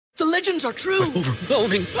The legends are true.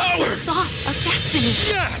 Overwhelming power! The sauce of destiny.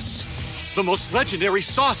 Yes! The most legendary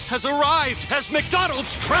sauce has arrived as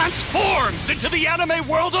McDonald's transforms into the anime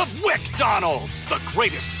world of WickDonald's. The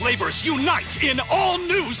greatest flavors unite in all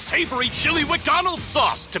new savory chili McDonald's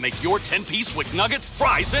sauce to make your 10-piece Wick Nuggets,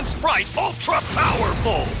 fries, and Sprite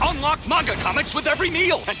ultra-powerful. Unlock manga comics with every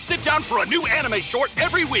meal and sit down for a new anime short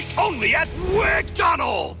every week only at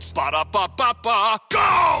WickDonald's. Ba-da-ba-ba-ba,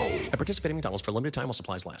 go! At participating McDonald's for a limited time while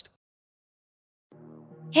supplies last.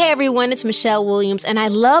 Hey everyone, it's Michelle Williams, and I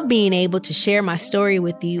love being able to share my story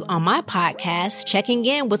with you on my podcast, Checking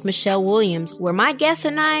In with Michelle Williams, where my guests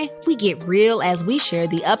and I, we get real as we share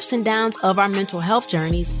the ups and downs of our mental health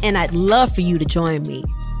journeys, and I'd love for you to join me.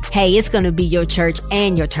 Hey, it's going to be your church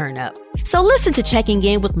and your turn up. So listen to Checking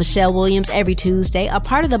In with Michelle Williams every Tuesday, a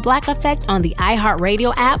part of the Black Effect on the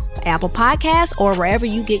iHeartRadio app, Apple Podcasts, or wherever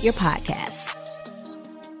you get your podcasts.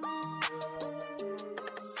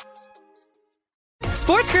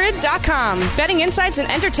 SportsGrid.com. Betting insights and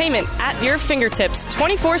entertainment at your fingertips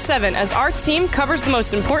 24/7 as our team covers the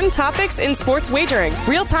most important topics in sports wagering.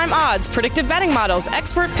 Real-time odds, predictive betting models,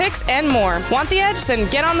 expert picks, and more. Want the edge? Then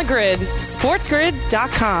get on the grid.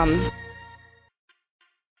 SportsGrid.com.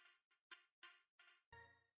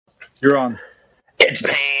 You're on. It's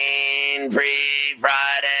Pain-Free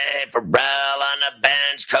Friday for Brell on the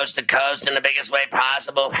bench, coast to coast in the biggest way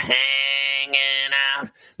possible, hanging out.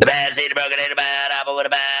 The bad seed, the broken head, a bad apple with a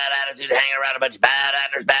bad attitude, hanging around a bunch of bad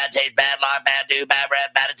actors, bad taste, bad luck, bad dude, bad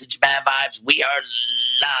rep, bad attention, bad vibes. We are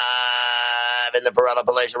live in the Varela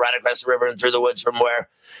Palatial, right across the river and through the woods from where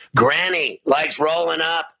Granny likes rolling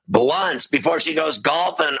up blunts before she goes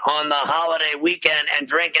golfing on the holiday weekend and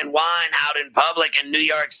drinking wine out in public in New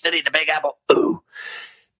York City, the Big Apple. Ooh.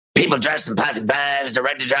 People dressed in plastic bags,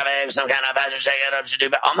 directed traffic, some kind of fashion shake it up, should do.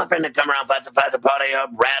 But all my friends that come around, flats and flats, party up,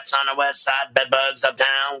 rats on the west side, bed bugs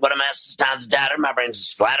uptown. What a mess, this town's tattered. My brain's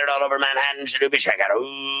splattered all over Manhattan, should do be shake out.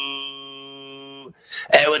 Ooh.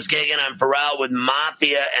 Hey, what's gigging? I'm Pharrell with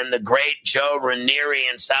Mafia and the great Joe Ranieri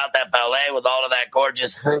in South FLA with all of that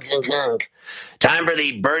gorgeous hunk, hunk, hunk. Time for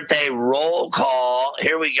the birthday roll call.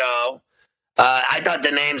 Here we go. I thought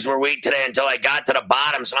the names were weak today until I got to the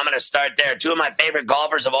bottom, so I'm going to start there. Two of my favorite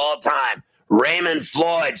golfers of all time, Raymond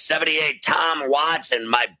Floyd, 78, Tom Watson,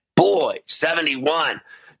 my boy, 71,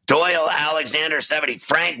 Doyle Alexander, 70,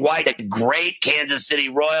 Frank White, the great Kansas City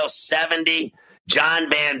Royal, 70, John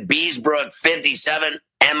Van Beesbrook, 57,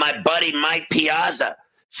 and my buddy Mike Piazza,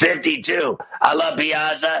 52. I love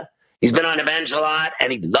Piazza. He's been on the bench a lot,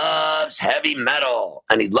 and he loves heavy metal,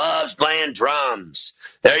 and he loves playing drums.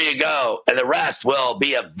 There you go. And the rest will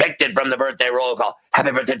be evicted from the birthday roll call.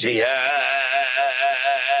 Happy birthday to you. Yeah.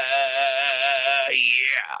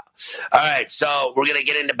 All right, so we're going to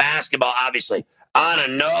get into basketball, obviously.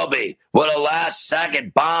 Anunoby with a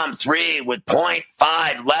last-second bomb three with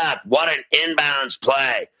 .5 left. What an inbounds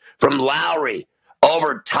play from Lowry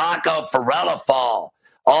over Taco Ferrellafall.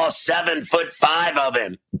 All 7'5" of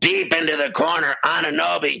him, deep into the corner.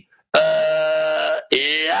 Anunoby,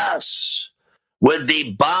 yes, with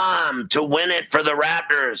the bomb to win it for the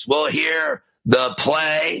Raptors. We'll hear the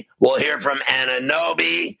play. We'll hear from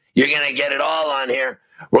Anunoby. You're going to get it all on here.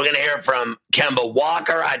 We're going to hear from Kemba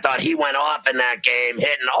Walker. I thought he went off in that game,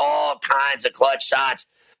 hitting all kinds of clutch shots,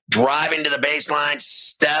 driving to the baseline,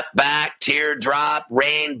 step back, teardrop,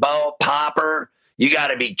 rainbow popper. You got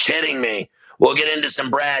to be kidding me. We'll get into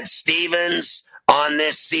some Brad Stevens on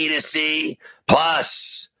this C2C.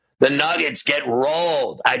 Plus, the Nuggets get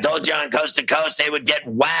rolled. I told you on Coast to Coast they would get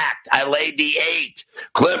whacked. I laid the 8.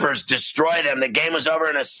 Clippers destroy them. The game was over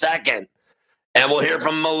in a second. And we'll hear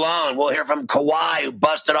from Malone. We'll hear from Kawhi, who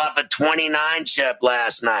busted off a 29 chip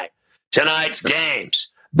last night. Tonight's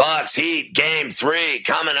games. Bucks Heat, Game 3,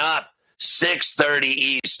 coming up,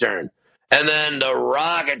 6:30 Eastern. And then the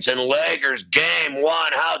Rockets and Lakers, Game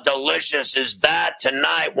 1. How delicious is that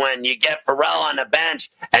tonight when you get Pharrell on the bench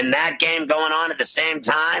and that game going on at the same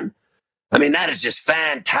time? I mean, that is just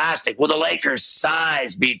fantastic. Will the Lakers'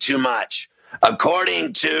 size be too much?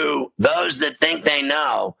 According to those that think they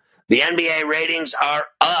know, the NBA ratings are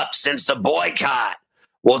up since the boycott.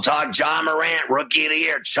 We'll talk Ja Morant, Rookie of the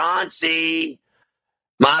Year. Chauncey.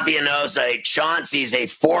 Mafia knows Chauncey's a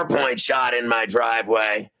 4-point shot in my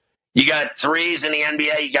driveway. You got 3s in the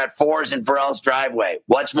NBA. You got 4s in Pharrell's driveway.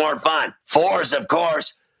 What's more fun? 4s, of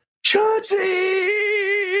course. Chauncey!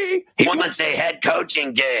 He wants a head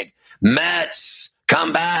coaching gig. Mets,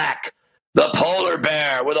 come back. The polar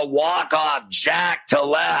bear with a walk-off jack to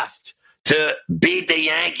left to beat the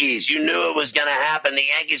Yankees. You knew it was going to happen. The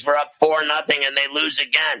Yankees were up 4-0, and they lose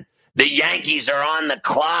again. The Yankees are on the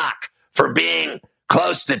clock for being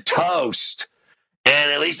close to toast.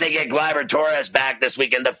 And at least they get Gleyber Torres back this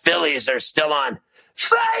weekend. The Phillies are still on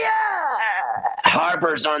fire.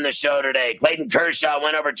 Harper's on the show today. Clayton Kershaw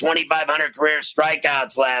went over 2,500 career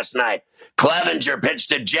strikeouts last night. Clevenger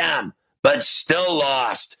pitched a gem, but still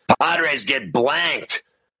lost. Padres get blanked.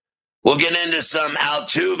 We'll get into some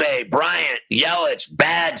Altuve, Bryant, Yelich,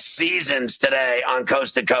 bad seasons today on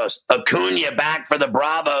Coast to Coast. Acuna back for the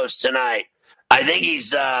Bravos tonight. I think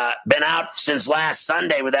he's been out since last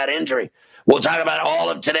Sunday with that injury. We'll talk about all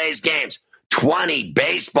of today's games. 20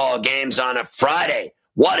 baseball games on a Friday.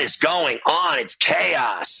 What is going on? It's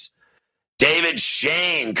chaos. David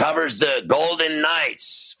Shane covers the Golden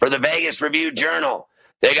Knights for the Vegas Review-Journal.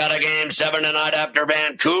 They got a game 7 tonight after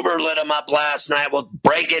Vancouver lit them up last night. We'll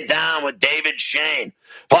break it down with David Shane.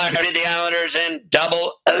 Flyers beat the Islanders in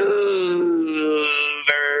double overtime.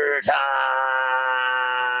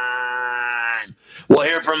 We'll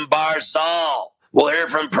hear from Barzal. We'll hear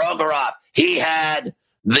from Prokhorov. He had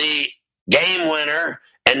the game winner,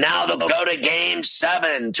 and now they'll go to game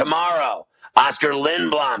 7 tomorrow. Oscar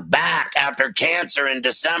Lindblom back after cancer in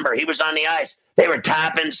December. He was on the ice. They were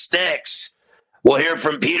tapping sticks. We'll hear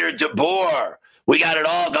from Peter DeBoer. We got it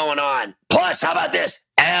all going on. Plus, how about this?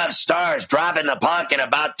 Avs Stars dropping the puck in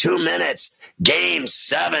about 2 minutes. Game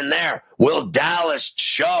 7 there. Will Dallas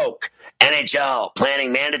choke? NHL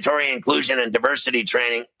planning mandatory inclusion and diversity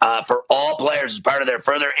training for all players as part of their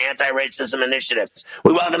further anti-racism initiatives.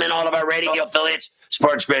 We welcome in all of our radio affiliates,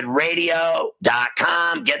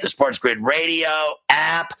 SportsGridRadio.com. Get the Sports Grid Radio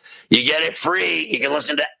app. You get it free. You can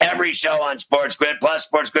listen to every show on Sports Grid, plus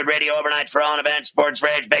Sports Grid Radio overnights for all events, Sports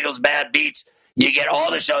Rage, Bagels, Bad Beats. You get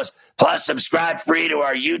all the shows, plus subscribe free to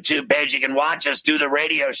our YouTube page. You can watch us do the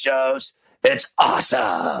radio shows. It's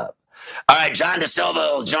awesome. All right, John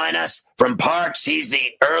DeSilva will join us from Parks. He's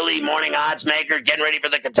the early morning odds maker, getting ready for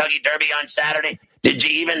the Kentucky Derby on Saturday. Did you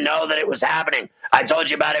even know that it was happening? I told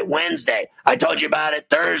you about it Wednesday. I told you about it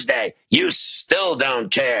Thursday. You still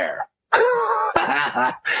don't care.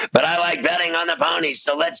 But I like betting on the ponies,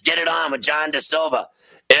 so let's get it on with John DeSilva.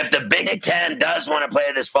 If the Big Ten does want to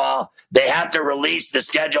play this fall, they have to release the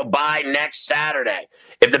schedule by next Saturday.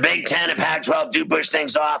 If the Big Ten and Pac-12 do push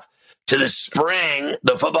things off to the spring,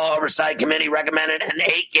 the Football Oversight Committee recommended an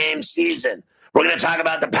 8-game season. We're going to talk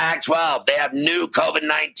about the Pac-12. They have new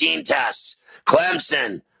COVID-19 tests.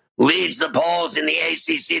 Clemson leads the polls in the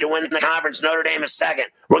ACC to win the conference. Notre Dame is second.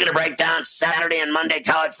 We're going to break down Saturday and Monday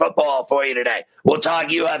college football for you today. We'll talk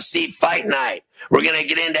UFC Fight Night. We're going to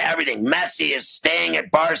get into everything. Messi is staying at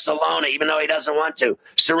Barcelona, even though he doesn't want to.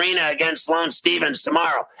 Serena against Sloane Stephens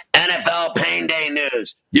tomorrow. NFL Pain Day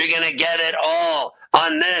news. You're going to get it all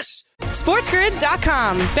on this.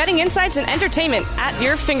 SportsGrid.com. Betting insights and entertainment at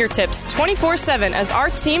your fingertips 24/7 as our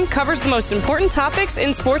team covers the most important topics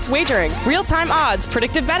in sports wagering. Real-time odds,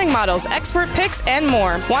 predictive betting models, expert picks, and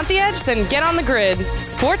more. Want the edge? Then get on the grid.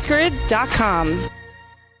 SportsGrid.com.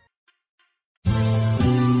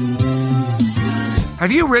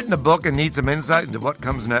 Have you written a book and need some insight into what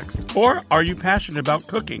comes next? Or are you passionate about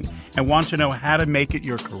cooking and want to know how to make it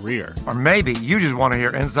your career? Or maybe you just want to hear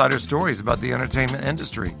insider stories about the entertainment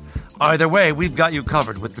industry. Either way, we've got you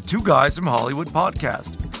covered with the Two Guys from Hollywood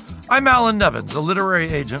podcast. I'm Alan Nevins, a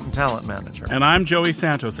literary agent and talent manager. And I'm Joey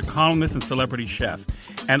Santos, a columnist and celebrity chef.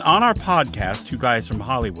 And on our podcast, Two Guys from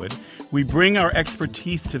Hollywood, we bring our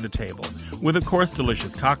expertise to the table with, of course,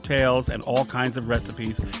 delicious cocktails and all kinds of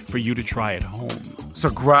recipes for you to try at home. So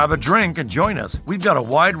grab a drink and join us. We've got a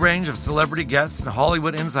wide range of celebrity guests and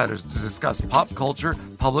Hollywood insiders to discuss pop culture,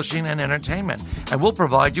 publishing, and entertainment. And we'll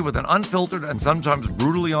provide you with an unfiltered and sometimes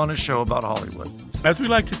brutally honest show about Hollywood. As we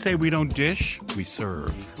like to say, we don't dish, we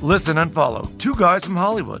serve. Listen and follow Two Guys from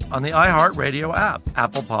Hollywood on the iHeartRadio app,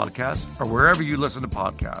 Apple Podcasts, or wherever you listen to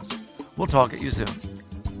podcasts. We'll talk at you soon.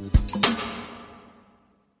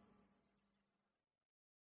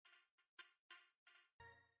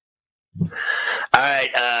 All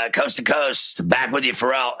right, Coast to Coast, back with you,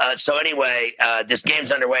 Pharrell. So anyway, this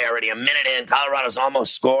game's underway already. A minute in, Colorado's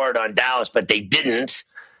almost scored on Dallas, but they didn't.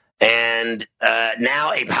 And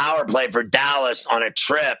now a power play for Dallas on a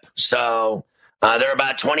trip. So they're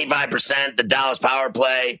about 25%, the Dallas power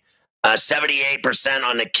play, 78%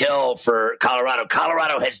 on the kill for Colorado.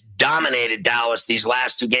 Colorado has dominated Dallas these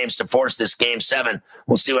last 2 games to force this game 7.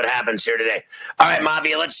 We'll see what happens here today. All right,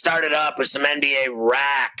 Mafia, let's start it up with some NBA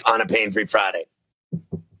rack on a Pain-Free Friday.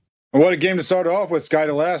 And what a game to start off with, Sky.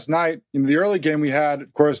 To last night, in the early game we had,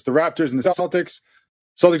 of course, the Raptors and the Celtics.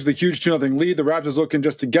 Celtics with a huge 2-0 lead. The Raptors looking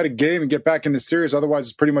just to get a game and get back in the series. Otherwise,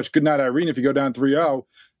 it's pretty much good night, Irene, if you go down 3-0.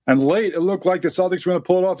 And late, it looked like the Celtics were going to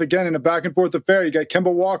pull it off again in a back-and-forth affair. You got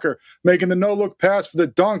Kemba Walker making the no-look pass for the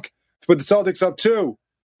dunk to put the Celtics up 2.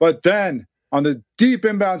 But then on the deep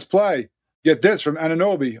inbounds play. Get this from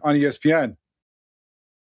Anunoby on ESPN.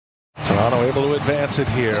 Toronto able to advance it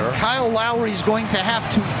here. Kyle Lowry's going to have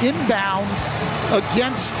to inbound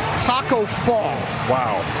against Taco Fall.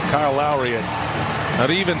 Wow. Kyle Lowry at not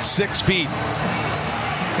even 6 feet.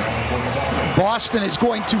 Boston is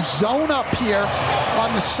going to zone up here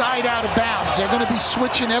on the side out of bounds. They're going to be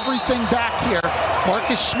switching everything back here.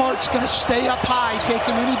 Marcus Smart's going to stay up high,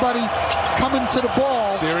 taking anybody coming to the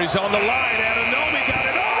ball. Series on the line. Anunoby got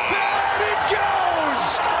it off, and it goes!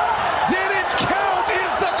 Did it count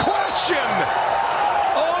is the question.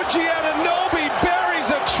 OG Anunoby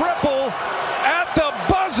buries a triple at the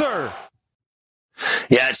buzzer.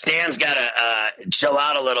 Yeah, Stan's got to chill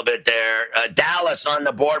out a little bit there. Dallas on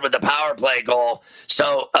the board with the power play goal.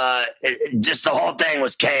 So just the whole thing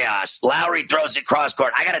was chaos. Lowry throws it cross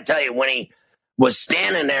court. I got to tell you, when he was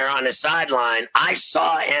standing there on the sideline, I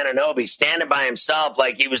saw Anunoby standing by himself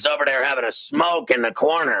like he was over there having a smoke in the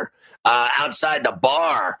corner outside the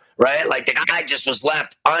bar, right? Like the guy just was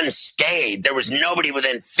left unscathed. There was nobody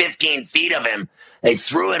within 15 feet of him. They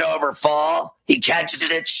threw it over Fall. He catches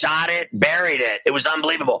it, shot it, buried it. It was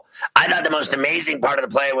unbelievable. I thought the most amazing part of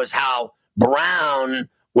the play was how Brown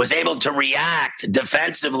was able to react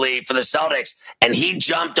defensively for the Celtics, and he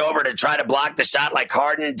jumped over to try to block the shot like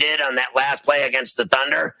Harden did on that last play against the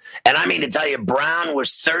Thunder. And I mean to tell you, Brown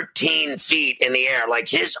was 13 feet in the air. Like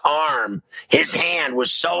his arm, his hand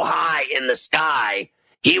was so high in the sky,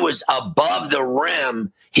 he was above the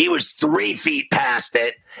rim. He was 3 feet past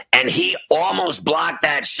it, and he almost blocked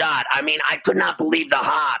that shot. I mean, I could not believe the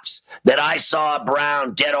hops that I saw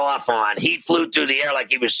Brown get off on. He flew through the air like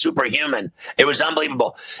he was superhuman. It was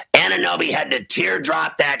unbelievable. Anunoby had to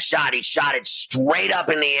teardrop that shot. He shot it straight up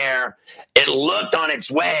in the air. It looked on its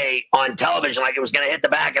way on television like it was going to hit the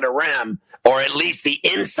back of the rim, or at least the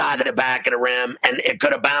inside of the back of the rim, and it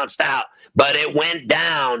could have bounced out. But it went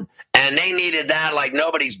down, and they needed that like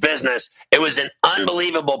nobody's business. It was an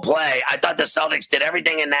unbelievable play. I thought the Celtics did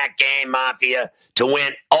everything in that game, Mafia, to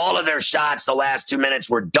win. All of their shots the last 2 minutes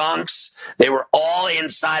were dunks. They were all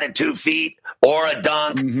inside of 2 feet or a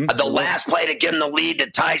dunk. The last play to give them the lead to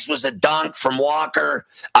Tice was a dunk from Walker.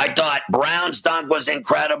 I thought Brown's dunk was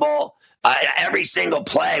incredible. Every single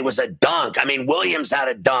play was a dunk. I mean, Williams had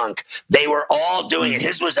a dunk. They were all doing it.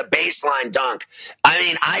 His was a baseline dunk. I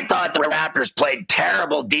mean, I thought the Raptors played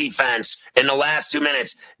terrible defense in the last 2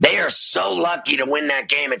 minutes. They are so lucky to win that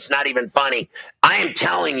game. It's not even funny. I am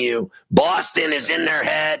telling you, Boston is in their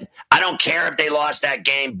head. I don't care if they lost that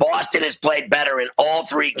game. Boston has played better in all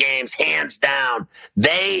 3 games, hands down.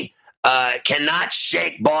 They cannot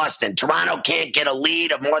shake Boston. Toronto can't get a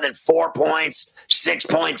lead of more than 4 points, 6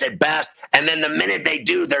 points at best. And then the minute they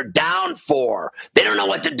do, they're down 4. They don't know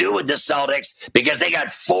what to do with the Celtics because they got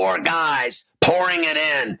 4 guys pouring it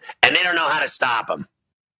in, and they don't know how to stop them.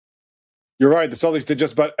 You're right. The Celtics did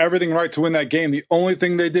just about everything right to win that game. The only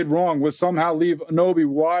thing they did wrong was somehow leave Anunoby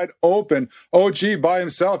wide open. OG by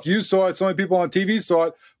himself. You saw it. So many people on TV saw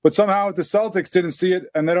it. But somehow the Celtics didn't see it,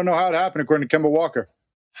 and they don't know how it happened, according to Kemba Walker.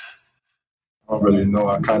 I don't really know.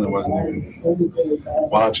 I kind of wasn't even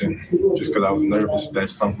watching just because I was nervous that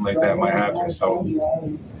something like that might happen. So,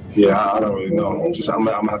 yeah, I don't really know. I'm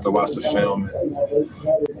going to have to watch the film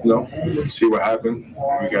and, see what happened.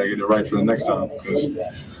 We got to get it right for the next time because you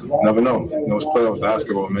never know. It's playoff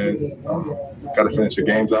basketball, man. Got to finish the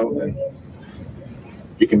games out, and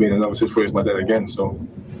you can be in another situation like that again. So,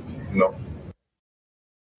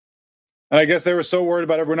 And I guess they were so worried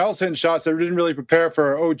about everyone else hitting shots they didn't really prepare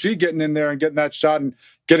for OG getting in there and getting that shot and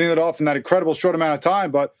getting it off in that incredible short amount of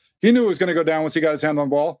time. But he knew it was going to go down once he got his hand on the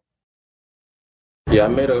ball. Yeah, I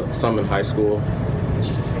made some in high school.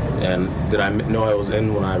 And did I know I was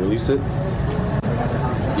in when I released it?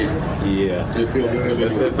 Yeah. Did it feel good?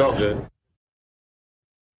 It felt good.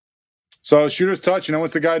 So shooter's touch,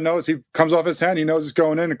 once the guy knows he comes off his hand, he knows it's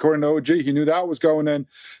going in. According to OG, he knew that was going in.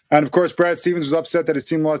 And, of course, Brad Stevens was upset that his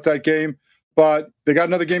team lost that game. But they got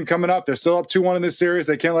another game coming up. They're still up 2-1 in this series.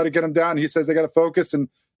 They can't let it get them down. He says they got to focus and,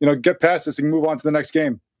 get past this and move on to the next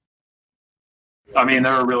game. I mean,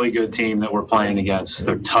 they're a really good team that we're playing against.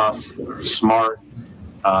 They're tough, they're smart.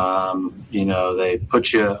 They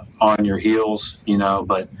put you on your heels,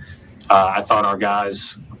 but I thought our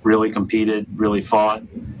guys really competed, really fought.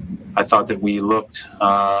 I thought that we looked,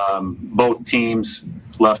 both teams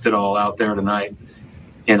left it all out there tonight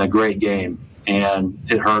in a great game. And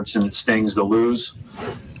it hurts and it stings to lose.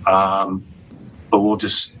 But we'll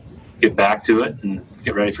just get back to it and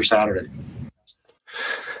get ready for Saturday.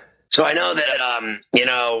 So I know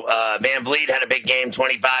that, Van Vliet had a big game,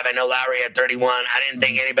 25. I know Lowry had 31. I didn't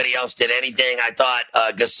think anybody else did anything. I thought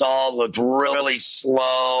Gasol looked really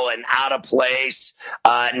slow and out of place,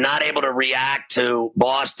 not able to react to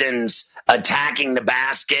Boston's attacking the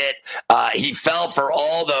basket. He fell for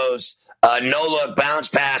all those no-look bounce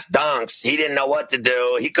pass dunks. He didn't know what to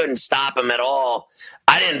do. He couldn't stop him at all.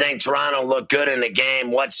 I didn't think Toronto looked good in the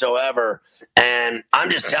game whatsoever. And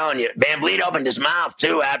I'm just telling you, Van Vliet opened his mouth,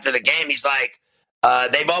 too, after the game. He's like,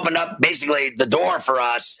 they've opened up basically the door for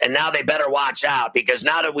us, and now they better watch out because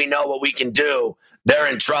now that we know what we can do,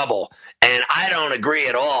 they're in trouble. And I don't agree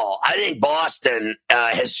at all. I think Boston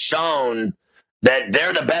has shown that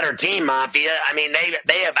they're the better team, Mafia. I mean,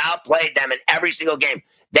 they have outplayed them in every single game.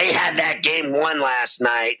 They had that game won last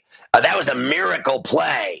night. That was a miracle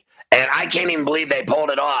play. And I can't even believe they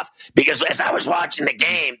pulled it off because as I was watching the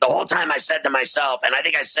game, the whole time I said to myself, and I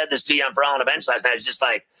think I said this to you on For All on the Bench last night, it's just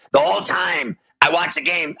like the whole time I watched the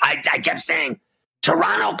game, I kept saying,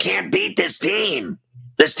 Toronto can't beat this team.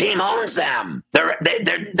 This team owns them. There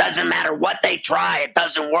doesn't matter what they try. It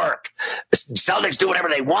doesn't work. Celtics do whatever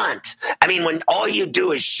they want. I mean, when all you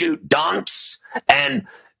do is shoot dunks and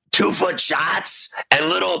 2-foot shots and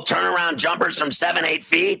little turnaround jumpers from 7-8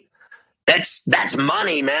 feet, that's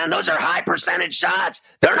money, man. Those are high percentage shots.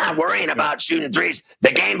 They're not worrying about shooting threes.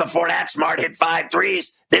 The game before that, Smart hit 5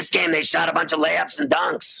 threes. This game, they shot a bunch of layups and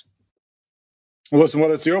dunks. Well, listen,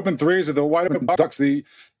 whether it's the open threes or the wide open dunks,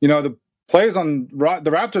 the plays on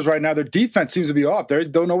the Raptors right now, their defense seems to be off. They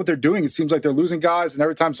don't know what they're doing. It seems like they're losing guys, and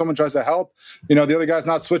every time someone tries to help, the other guy's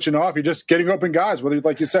not switching off. You're just getting open guys, whether,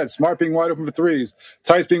 like you said, Smart being wide open for threes,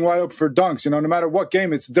 Tice being wide open for dunks. No matter what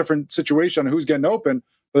game, it's a different situation on who's getting open.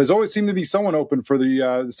 But there's always seemed to be someone open for the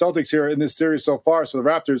Celtics here in this series so far. So the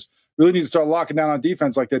Raptors really need to start locking down on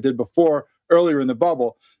defense like they did before, earlier in the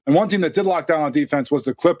bubble. And one team that did lock down on defense was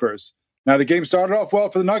the Clippers. Now, the game started off well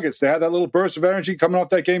for the Nuggets. They had that little burst of energy coming off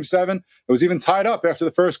that Game 7. It was even tied up after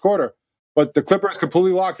the first quarter. But the Clippers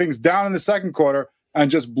completely locked things down in the second quarter and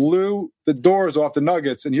just blew the doors off the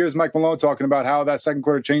Nuggets. And here's Mike Malone talking about how that second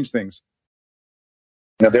quarter changed things.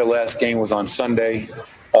 Their last game was on Sunday,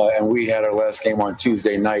 and we had our last game on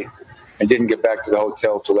Tuesday night and didn't get back to the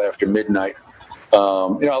hotel till after midnight.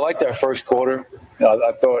 I liked that first quarter.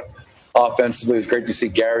 I thought offensively, it was great to see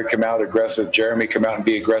Gary come out aggressive, Jeremy come out and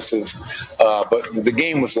be aggressive. But the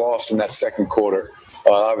game was lost in that second quarter.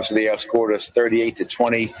 Obviously, they outscored us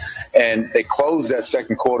 38-20, and they closed that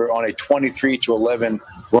second quarter on a 23-11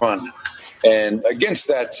 run. And against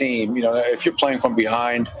that team, if you're playing from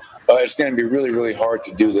behind, it's going to be really, really hard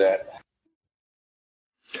to do that.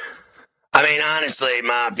 I mean, honestly,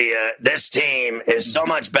 Mafia, this team is so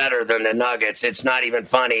much better than the Nuggets. It's not even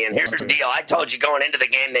funny. And here's the deal. I told you going into the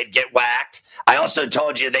game they'd get whacked. I also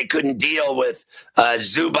told you they couldn't deal with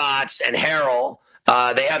Zubats and Harrell.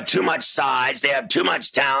 They have too much size. They have too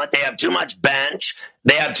much talent. They have too much bench.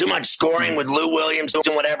 They have too much scoring with Lou Williams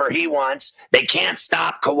doing whatever he wants. They can't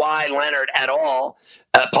stop Kawhi Leonard at all.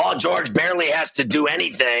 Paul George barely has to do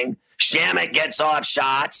anything. Shamet gets off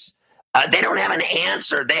shots. They don't have an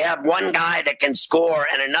answer. They have one guy that can score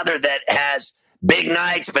and another that has big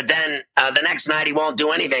nights, but then the next night he won't do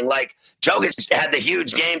anything. Like Jokic had the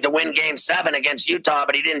huge game to win Game 7 against Utah,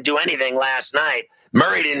 but he didn't do anything last night.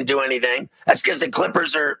 Murray didn't do anything. That's because the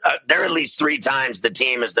Clippers they're at least 3 times the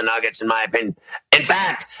team as the Nuggets, in my opinion. In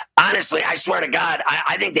fact, honestly, I swear to God,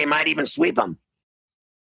 I think they might even sweep them.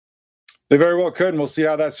 They very well could, and we'll see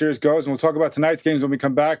how that series goes. And we'll talk about tonight's games when we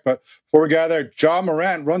come back. But before we get out there, Ja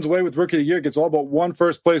Morant runs away with Rookie of the Year, gets all but one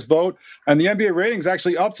first-place vote. And the NBA rating's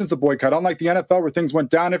actually up since the boycott. Unlike the NFL where things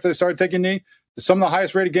went down after they started taking a knee, some of the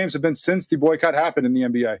highest-rated games have been since the boycott happened in the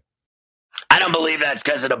NBA. I don't believe that's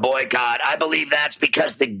because of the boycott. I believe that's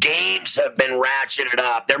because the games have been ratcheted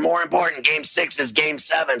up. They're more important Game 6s, Game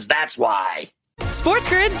 7s. That's why.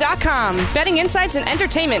 SportsGrid.com. Betting insights and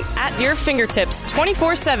entertainment at your fingertips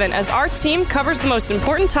 24/7 as our team covers the most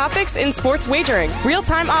important topics in sports wagering.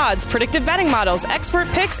 Real-time odds, predictive betting models, expert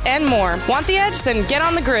picks, and more. Want the edge? Then get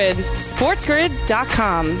on the grid.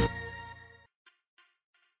 SportsGrid.com.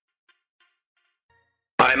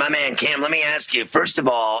 All right, my man Cam, let me ask you, first of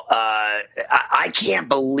all, I can't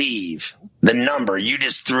believe the number you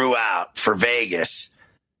just threw out for Vegas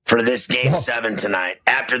for this Game 7 tonight,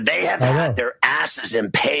 after they have had their asses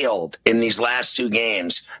impaled in these last 2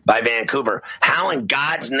 games by Vancouver. How in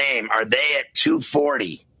God's name are they at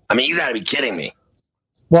 240? I mean, you got to be kidding me.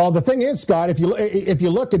 Well, the thing is, Scott, if you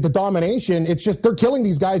look at the domination, it's just they're killing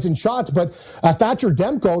these guys in shots. But Thatcher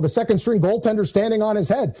Demko, the second-string goaltender, standing on his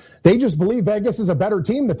head. They just believe Vegas is a better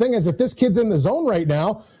team. The thing is, if this kid's in the zone right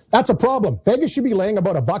now, That's a problem. Vegas should be laying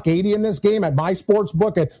about $1.80 in this game at my sports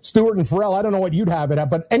book at Stewart and Farrell. I don't know what you'd have it at,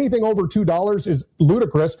 but anything over $2 is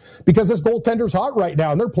ludicrous because this goaltender's hot right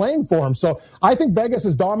now and they're playing for him. So I think Vegas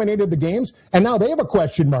has dominated the games, and now they have a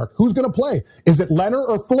question mark. Who's going to play? Is it Leonard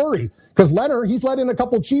or Fleury? Because Leonard, he's let in a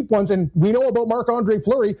couple cheap ones, and we know about Marc-Andre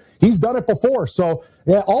Fleury. He's done it before. So,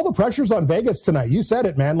 yeah, all the pressure's on Vegas tonight. You said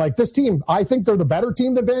it, man. Like, this team, I think they're the better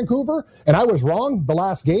team than Vancouver, and I was wrong the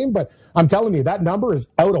last game, but I'm telling you, that number is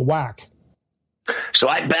out of whack. So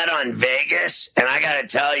I bet on Vegas, and I got to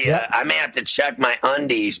tell you, I may have to check my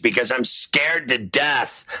undies because I'm scared to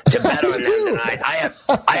death to bet on them tonight.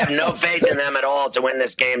 I have no faith in them at all to win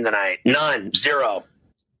this game tonight. None. Zero.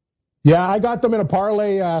 Yeah, I got them in a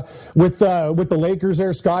parlay with the Lakers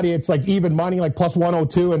there, Scotty. It's like even money, like plus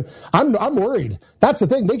 102, and I'm worried. That's the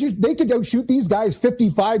thing. They could outshoot these guys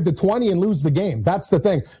 55-20 and lose the game. That's the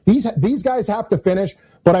thing. These guys have to finish,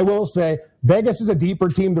 but I will say Vegas is a deeper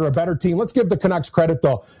team. They're a better team. Let's give the Canucks credit,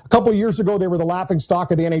 though. A couple of years ago, they were the laughingstock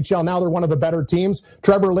of the NHL. Now they're one of the better teams.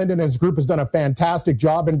 Trevor Linden and his group has done a fantastic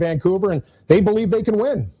job in Vancouver, and they believe they can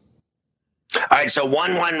win. All right, so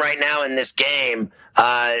 1-1 right now in this game.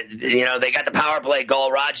 They got the power play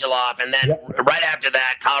goal, Radulov, and then right after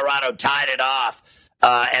that, Colorado tied it off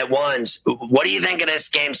at ones. What do you think of this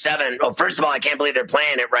Game 7? Well, first of all, I can't believe they're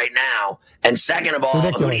playing it right now. And second of all,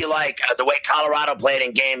 who do you like the way Colorado played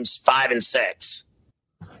in Games 5 and 6?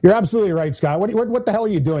 You're absolutely right, Scott. What the hell are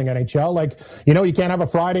you doing, NHL? Like, you can't have a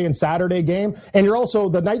Friday and Saturday game. And you're also,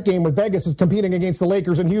 the night game with Vegas is competing against the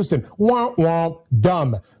Lakers in Houston. Womp, womp,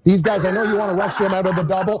 dumb. These guys, I know you want to rush them out of the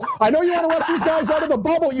double. I know you want to rush these guys out of the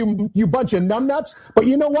bubble, you bunch of numbnuts. But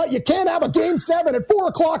you know what? You can't have a Game 7 at 4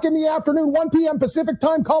 o'clock in the afternoon, 1 p.m. Pacific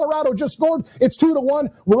time. Colorado just scored. It's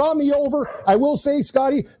 2-1. We're on the over. I will say,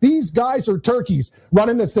 Scotty, these guys are turkeys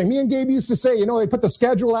running this thing. Me and Gabe used to say, they put the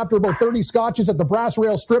schedule after about 30 scotches at the Brass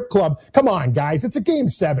Rail Strip Club. Come on, guys. It's a Game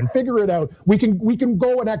 7. Figure it out. We can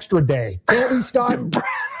go an extra day. Can't we, Scott?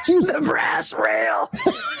 The Brass Rail.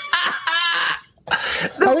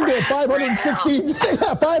 I think they had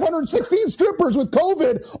 516 strippers with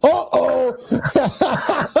COVID. Uh-oh.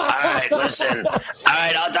 All right, listen. All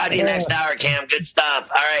right, I'll talk to you next hour, Cam. Good stuff.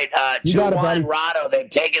 All right, 2-1 Rado. They've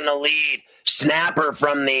taken the lead. Snapper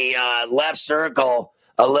from the left circle.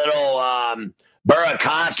 A little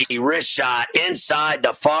Burakovsky wrist shot inside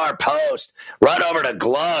the far post. Right over to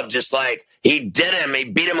Glove, just like he did him. He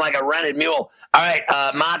beat him like a rented mule. All right,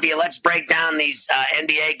 Mafia, let's break down these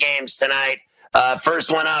NBA games tonight.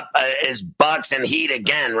 First one up is Bucks and Heat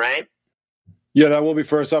again, right? Yeah, that will be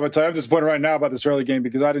first up. I'm disappointed right now about this early game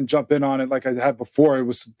because I didn't jump in on it like I had before. It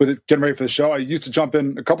was with it getting ready for the show. I used to jump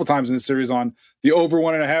in a couple times in the series on the over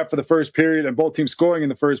 1.5 for the first period, and both teams scoring in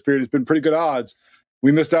the first period has been pretty good odds.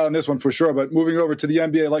 We missed out on this one for sure. But moving over to the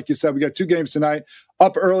NBA, like you said, we got 2 games tonight.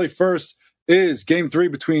 Up early first is Game 3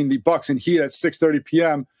 between the Bucks and Heat at 6:30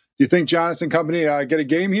 p.m. Do you think Giannis and company get a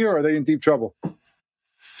game here, or are they in deep trouble?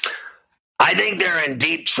 I think they're in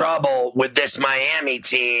deep trouble with this Miami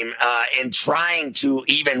team in trying to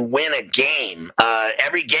even win a game.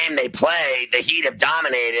 Every game they play, the Heat have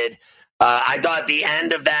dominated. I thought the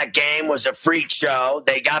end of that game was a freak show.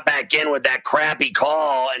 They got back in with that crappy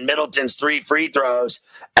call and Middleton's 3 free throws.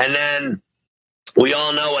 And then we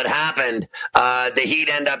all know what happened. The Heat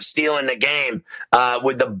end up stealing the game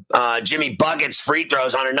with the Jimmy Buckets free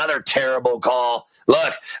throws on another terrible call.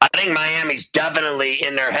 Look, I think Miami's definitely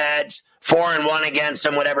in their heads. 4-1 against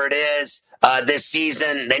them, whatever it is, this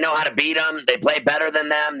season. They know how to beat them. They play better than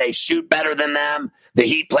them. They shoot better than them. The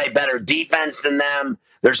Heat play better defense than them.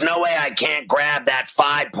 There's no way I can't grab that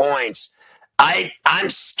 5 points.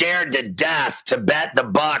 I'm scared to death to bet the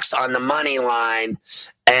Bucks on the money line,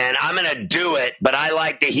 and I'm going to do it, but I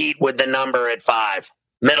like the Heat with the number at 5.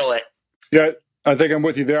 Middle it. Yeah, I think I'm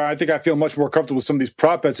with you there. I think I feel much more comfortable with some of these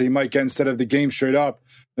prop bets that you might get instead of the game straight up.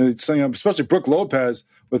 It's, especially Brook Lopez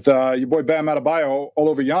with your boy Bam Adebayo all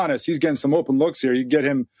over Giannis. He's getting some open looks here. You get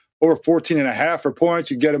him over 14.5 for points.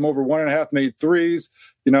 You get him over 1.5 made threes.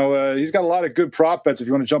 He's got a lot of good prop bets if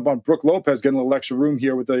you want to jump on Brook Lopez, getting a little extra room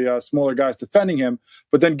here with the smaller guys defending him.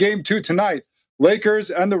 But then Game 2 tonight, Lakers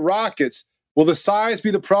and the Rockets. Will the size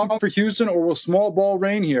be the problem for Houston, or will small ball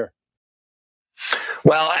reign here?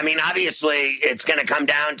 Well, obviously, it's going to come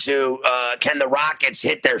down to can the Rockets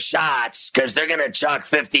hit their shots, because they're going to chuck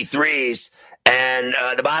 53s. And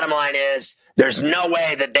the bottom line is there's no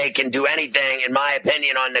way that they can do anything, in my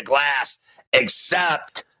opinion, on the glass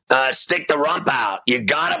except stick the rump out. You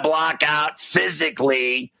got to block out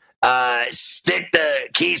physically stick the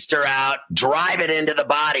keister out, drive it into the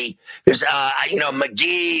body. Because,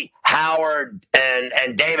 McGee, Howard,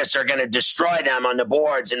 and Davis are going to destroy them on the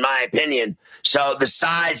boards, in my opinion. So the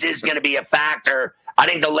size is going to be a factor. I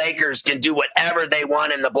think the Lakers can do whatever they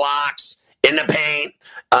want in the blocks, in the paint,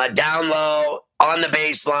 down low, on the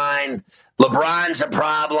baseline. LeBron's a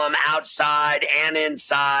problem outside and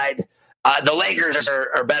inside. The Lakers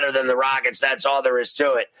are better than the Rockets. That's all there is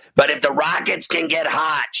to it. But if the Rockets can get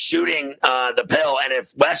hot shooting the pill, and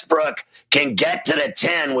if Westbrook can get to the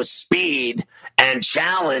 10 with speed and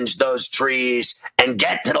challenge those trees and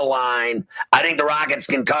get to the line, I think the Rockets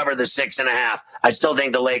can cover the 6.5. I still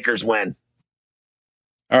think the Lakers win.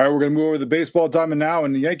 All right, we're going to move over to the baseball diamond now,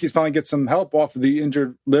 and the Yankees finally get some help off of the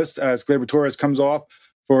injured list as Gleyber Torres comes off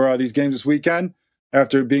for these games this weekend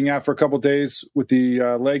after being out for a couple of days with the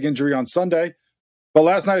leg injury on Sunday. But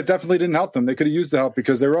last night, it definitely didn't help them. They could have used the help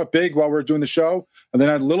because they were up big while we were doing the show. And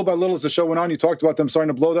then little by little as the show went on, you talked about them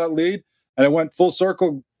starting to blow that lead. And it went full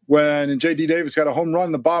circle when J.D. Davis got a home run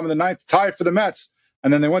in the bottom of the ninth, tied for the Mets.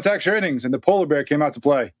 And then they went to extra innings, and the polar bear came out to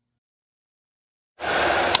play.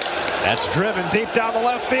 That's driven deep down the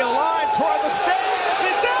left field line toward the stands.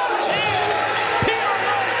 It's out! Peter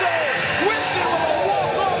Alonso wins it with a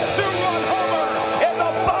walk-off two-run homer in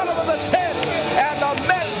the bottom of the 10th, and the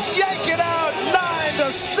Mets yank it out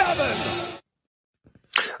 9-7.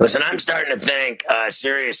 Listen, I'm starting to think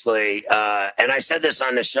seriously, and I said this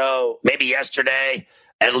on the show maybe yesterday,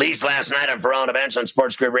 at least last night on Ferrall on the Bench on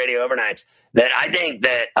Sports Grid Radio Overnights, that I think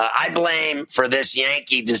that I blame for this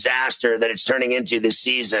Yankee disaster that it's turning into this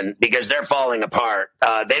season because they're falling apart.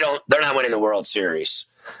 They're not winning the World Series.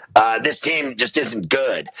 This team just isn't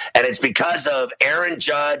good. And it's because of Aaron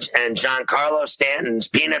Judge and Giancarlo Stanton's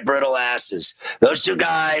peanut brittle asses. Those two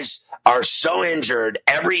guys are so injured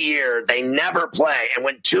every year. They never play. And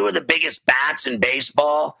when two of the biggest bats in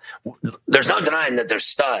baseball, there's no denying that they're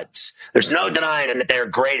studs. There's no denying that they're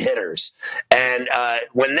great hitters. And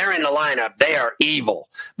when they're in the lineup, they are evil.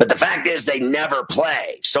 But the fact is they never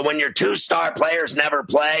play. So when your two star players never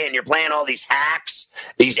play and you're playing all these hacks,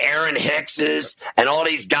 these Aaron Hickses and all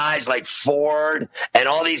these guys like Ford and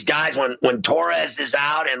all these guys, when Torres is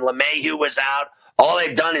out and LeMahieu was out, all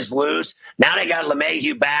they've done is lose. Now they got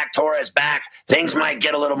LeMahieu back, Torres back. Things might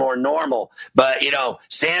get a little more normal. But,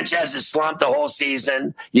 Sanchez has slumped the whole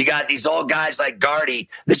season. You got these old guys like Gardy.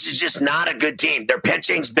 This is just not a good team. Their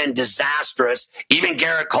pitching's been disastrous. Even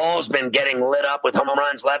Garrett Cole's been getting lit up with home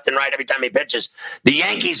runs left and right every time he pitches. The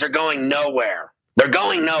Yankees are going nowhere. They're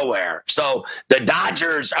going nowhere. So the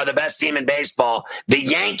Dodgers are the best team in baseball. The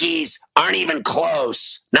Yankees aren't even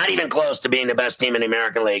close, not even close to being the best team in the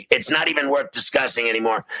American League. It's not even worth discussing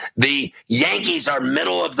anymore. The Yankees are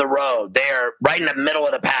middle of the road. They are right in the middle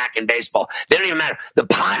of the pack in baseball. They don't even matter. The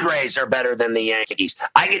Padres are better than the Yankees.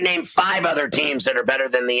 I could name 5 other teams that are better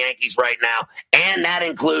than the Yankees right now, and that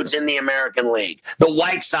includes in the American League. The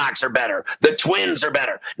White Sox are better. The Twins are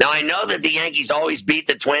better. Now, I know that the Yankees always beat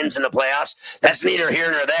the Twins in the playoffs. That's neither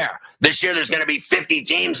here nor there. This year, there's going to be 50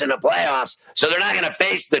 teams in the playoffs, so they're not going to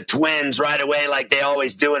face the Twins right away like they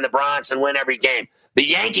always do in the Bronx and win every game. The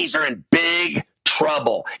Yankees are in big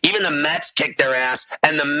trouble. Even the Mets kick their ass,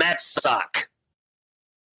 and the Mets suck.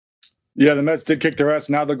 Yeah, the Mets did kick their ass.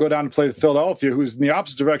 Now they'll go down to play Philadelphia, who's in the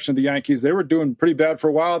opposite direction of the Yankees. They were doing pretty bad for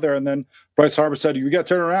a while there, and then Bryce Harper said, we got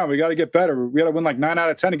to turn around. We got to get better. We got to win like 9 out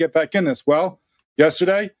of 10 to get back in this. Well,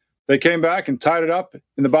 yesterday, they came back and tied it up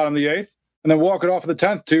in the bottom of the 8th, and then walk it off of the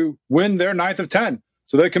 10th to win their 9th of 10.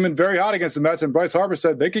 So they come in very hot against the Mets, and Bryce Harper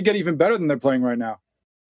said they could get even better than they're playing right now.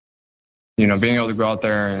 Being able to go out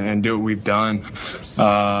there and do what we've done,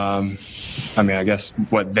 I guess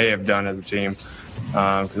what they have done as a team,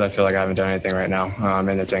 because I feel like I haven't done anything right now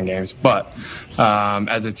in the 10 games. But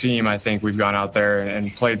as a team, I think we've gone out there and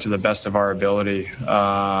played to the best of our ability,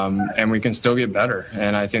 and we can still get better.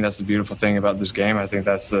 And I think that's the beautiful thing about this game. I think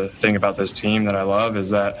that's the thing about this team that I love is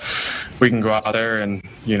that we can go out there and,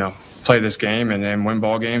 play this game and win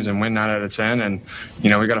ball games and win 9 out of 10. And, we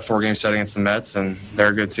got a 4-game set against the Mets, and they're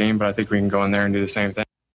a good team, but I think we can go in there and do the same thing.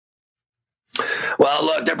 Well,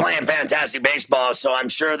 look, they're playing fantastic baseball, so I'm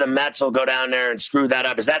sure the Mets will go down there and screw that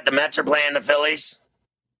up. Is that the Mets are playing the Phillies?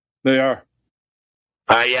 They are.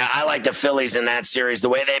 Yeah, I like the Phillies in that series. The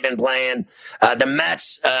way they've been playing, the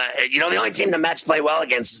Mets. The only team the Mets play well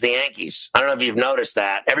against is the Yankees. I don't know if you've noticed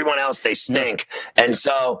that. Everyone else, they stink, and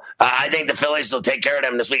so I think the Phillies will take care of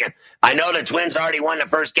them this weekend. I know the Twins already won the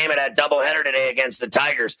first game of that doubleheader today against the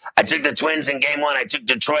Tigers. I took the Twins in Game 1. I took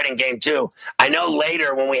Detroit in Game 2. I know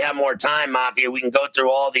later when we have more time, Mafia, we can go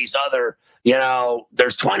through all these other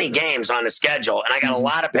there's 20 games on the schedule, and I got a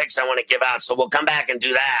lot of picks I want to give out, so we'll come back and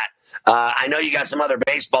do that. I know you got some other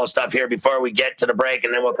baseball stuff here before we get to the break,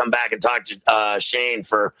 and then we'll come back and talk to Shane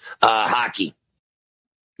for hockey.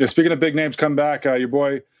 Yeah, speaking of big names come back, your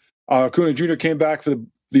boy Acuna Jr. came back for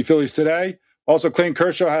the Phillies today. Also, Clayton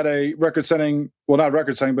Kershaw had a record-setting, well, not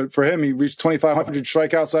record-setting, but for him, he reached 2,500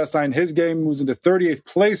 strikeouts last night in his game, moves into 38th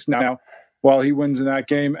place now while he wins in that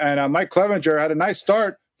game. And Mike Clevenger had a nice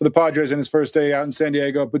start for the Padres in his first day out in San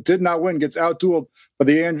Diego, but did not win, gets outdueled by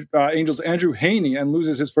the Angels' Andrew Heaney and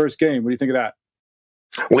loses his first game. What do you think of that?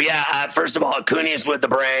 Well, yeah, first of all, Acuna's with the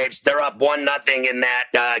Braves. They're up 1-0 in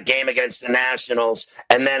that game against the Nationals.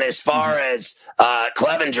 And then as far as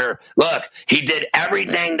Clevenger, look, he did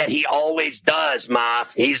everything that he always does,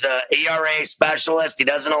 Moff. He's a ERA specialist. He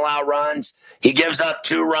doesn't allow runs. He gives up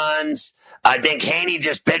 2 runs. I think Heaney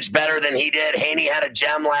just pitched better than he did. Heaney had a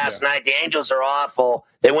gem last night. The Angels are awful.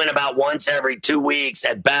 They win about once every 2 weeks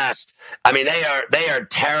at best. I mean, they are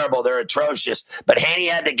terrible. They're atrocious. But Heaney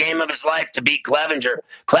had the game of his life to beat Clevenger.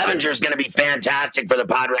 Clevenger's going to be fantastic for the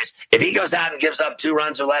Padres. If he goes out and gives up 2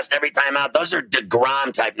 runs or less every time out, those are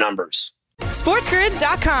DeGrom-type numbers.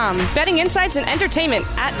 SportsGrid.com. Betting insights and entertainment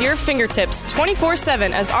at your fingertips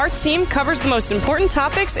 24/7 as our team covers the most important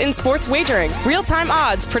topics in sports wagering. Real-time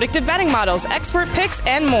odds, predictive betting models, expert picks,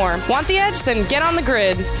 and more. Want the edge? Then get on the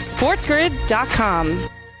grid. SportsGrid.com.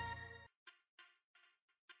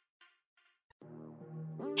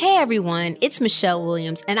 Hey everyone, it's Michelle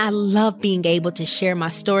Williams, and I love being able to share my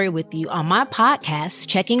story with you on my podcast,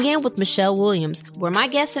 Checking In with Michelle Williams, where my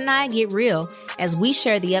guests and I get real as we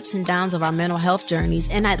share the ups and downs of our mental health journeys,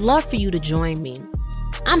 and I'd love for you to join me.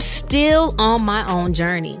 I'm still on my own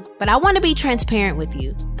journey, but I want to be transparent with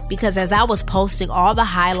you because as I was posting all the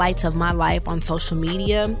highlights of my life on social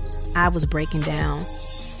media, I was breaking down.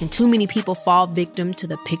 And too many people fall victim to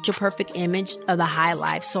the picture-perfect image of the high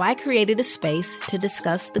life, so I created a space to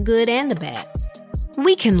discuss the good and the bad.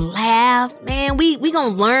 We can laugh, man, we gonna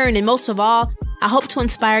learn, and most of all, I hope to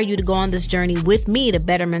inspire you to go on this journey with me to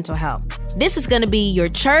better mental health. This is gonna be your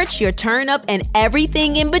church, your turn-up, and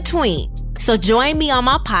everything in between. So join me on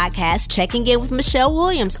my podcast, Checking In with Michelle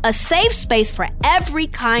Williams, a safe space for every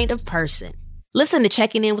kind of person. Listen to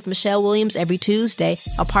Checking In with Michelle Williams every Tuesday,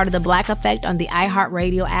 a part of the Black Effect on the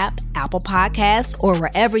iHeartRadio app, Apple Podcasts, or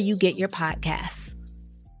wherever you get your podcasts.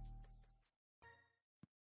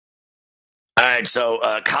 All right, so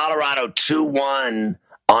Colorado 2-1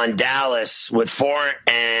 on Dallas with 4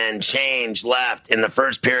 and change left in the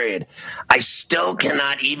first period. I still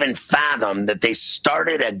cannot even fathom that they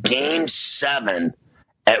started a Game 7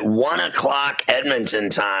 at 1 o'clock Edmonton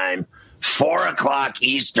time, 4 o'clock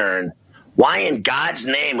Eastern. Why in God's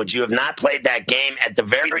name would you have not played that game at the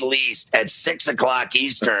very least at 6 o'clock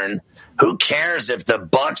Eastern? Who cares if the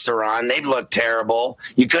Bucks are on? They've looked terrible.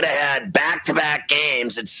 You could have had back-to-back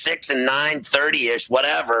games at 6 and 9:30-ish,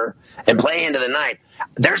 whatever, and play into the night.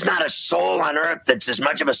 There's not a soul on earth that's as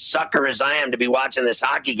much of a sucker as I am to be watching this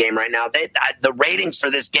hockey game right now. The ratings for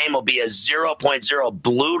this game will be a 0.0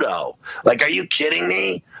 Bluto. Like, are you kidding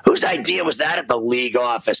me? Whose idea was that at the league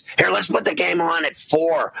office? Here, let's put the game on at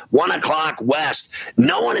 4, 1 o'clock West.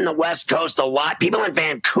 No one in the West Coast, people in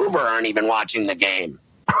Vancouver aren't even watching the game.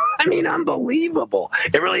 I mean, unbelievable.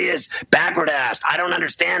 It really is backward-assed. I don't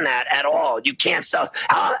understand that at all. You can't sell.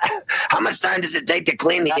 How much time does it take to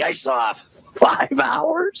clean the ice off? 5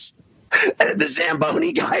 hours? The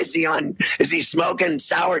Zamboni guy, is he smoking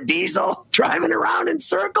sour diesel, driving around in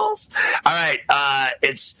circles? All right,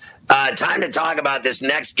 it's time to talk about this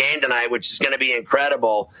next game tonight, which is going to be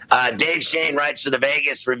incredible. Dave Shane writes for the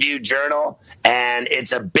Vegas Review-Journal, and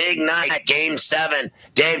it's a big night, Game 7.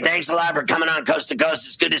 Dave, thanks a lot for coming on Coast to Coast.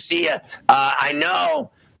 It's good to see you. I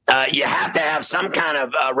know you have to have some kind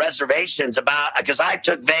of reservations because I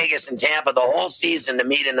took Vegas and Tampa the whole season to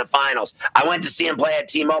meet in the finals. I went to see them play at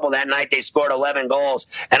T-Mobile that night. They scored 11 goals.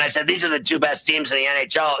 And I said, these are the 2 best teams in the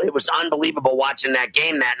NHL. It was unbelievable watching that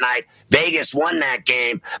game that night. Vegas won that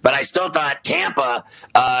game, but I still thought Tampa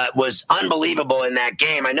was unbelievable in that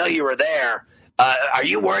game. I know you were there. Are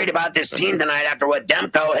you worried about this team tonight after what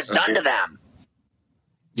Demko has done to them?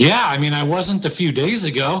 Yeah, I mean, I wasn't a few days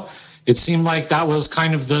ago. It seemed like that was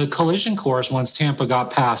kind of the collision course once Tampa got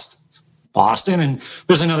past Boston, and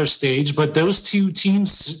there's another stage, but those 2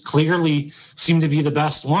 teams clearly seem to be the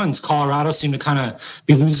best ones. Colorado seemed to kind of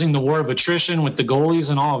be losing the war of attrition with the goalies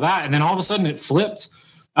and all of that, and then all of a sudden it flipped.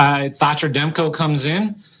 Thatcher Demko comes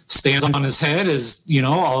in, stands on his head, as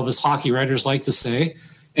all of his hockey writers like to say,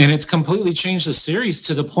 and it's completely changed the series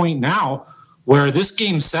to the point now where this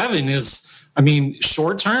Game 7 is,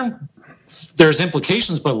 short term, there's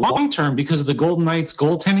implications, but long-term, because of the Golden Knights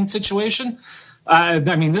goaltending situation,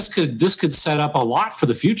 this could set up a lot for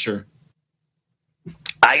the future.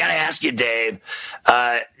 I got to ask you, Dave,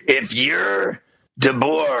 if you're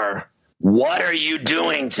DeBoer, what are you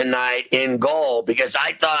doing tonight in goal? Because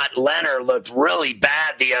I thought Leonard looked really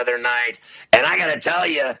bad the other night. And I got to tell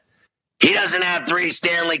you, he doesn't have 3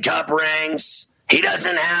 Stanley Cup rings. He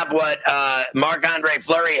doesn't have what Marc-Andre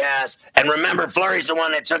Fleury has. And remember, Fleury's the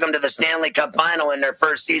one that took him to the Stanley Cup final in their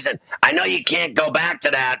first season. I know you can't go back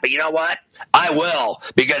to that, but you know what? I will,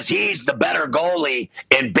 because he's the better goalie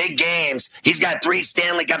in big games. He's got 3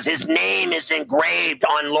 Stanley Cups. His name is engraved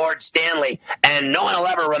on Lord Stanley, and no one will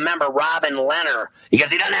ever remember Robin Lehner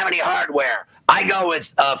because he doesn't have any hardware. I go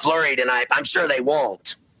with Fleury tonight. I'm sure they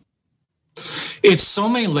won't. It's so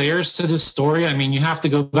many layers to this story. I mean, you have to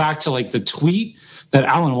go back to like the tweet that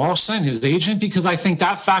Alan Walsh sent his agent, because I think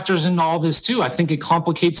that factors into all this too. I think it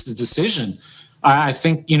complicates the decision. I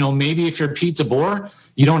think, maybe if you're Pete DeBoer,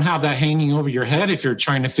 you don't have that hanging over your head if you're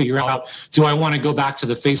trying to figure out, do I want to go back to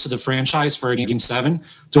the face of the franchise for a Game 7?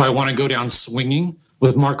 Do I want to go down swinging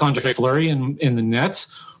with Marc-Andre Fleury in the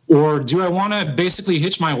nets? Or do I want to basically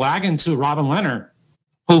hitch my wagon to Robin Lehner,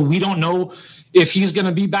 who we don't know if he's going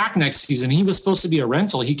to be back next season? He was supposed to be a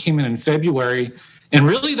rental. He came in February. And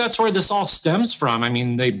really, that's where this all stems from. I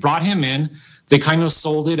mean, they brought him in. They kind of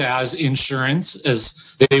sold it as insurance,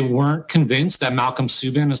 as they weren't convinced that Malcolm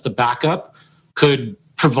Subban as the backup could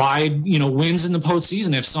provide, wins in the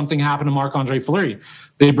postseason if something happened to Marc-Andre Fleury.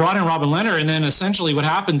 They brought in Robin Lehner, and then essentially what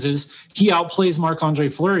happens is he outplays Marc-Andre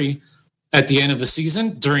Fleury at the end of the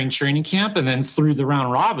season during training camp and then through the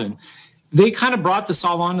round robin. They kind of brought this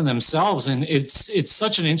all onto themselves, and it's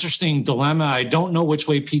such an interesting dilemma. I don't know which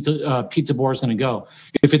way Pete DeBoer is going to go.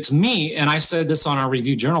 If it's me, and I said this on our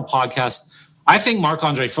Review Journal podcast, I think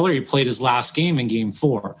Marc-Andre Fleury played his last game in Game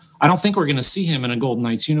 4. I don't think we're going to see him in a Golden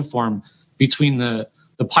Knights uniform between the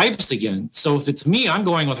pipes again. So if it's me, I'm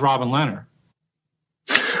going with Robin Lehner.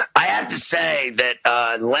 I have to say that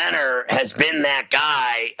Lehner has been that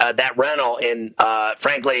guy, that rental in,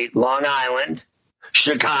 frankly, Long Island,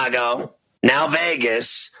 Chicago, now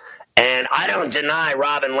Vegas, and I don't deny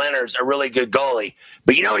Robin Lehner's a really good goalie.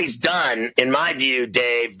 But you know what he's done, in my view,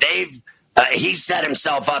 Dave? He's set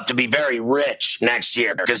himself up to be very rich next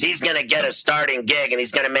year because he's going to get a starting gig and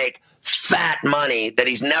he's going to make fat money that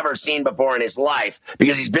he's never seen before in his life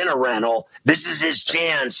because he's been a rental. This is his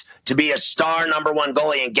chance to be a star number 1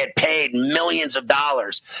 goalie and get paid millions of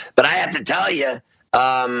dollars. But I have to tell you,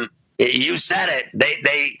 you said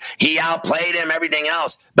it. He outplayed him, everything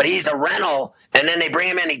else. But he's a rental, and then they bring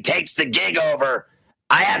him in. He takes the gig over.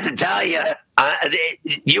 I have to tell you,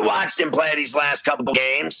 you watched him play these last couple of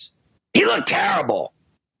games. He looked terrible.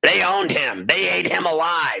 They owned him. They ate him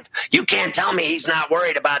alive. You can't tell me he's not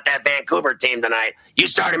worried about that Vancouver team tonight. You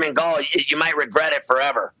start him in goal, you might regret it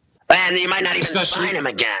forever. And you might not even sign him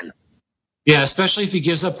again. Yeah, especially if he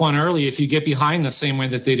gives up one early, if you get behind the same way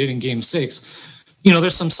that they did in Game 6.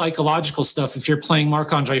 There's some psychological stuff. If you're playing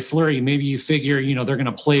Marc-Andre Fleury, maybe you figure, they're going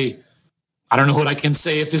to play. I don't know what I can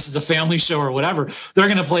say if this is a family show or whatever. They're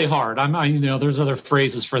going to play hard. There's other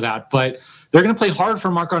phrases for that, but they're going to play hard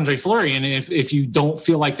for Marc-Andre Fleury. And if you don't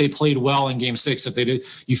feel like they played well in Game 6, if they did,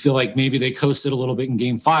 you feel like maybe they coasted a little bit in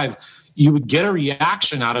Game 5, you would get a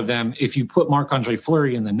reaction out of them if you put Marc-Andre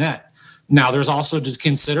Fleury in the net. Now, there's also to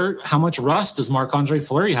consider how much rust does Marc-Andre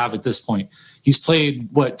Fleury have at this point. He's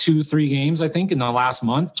played, 2-3 games, I think, in the last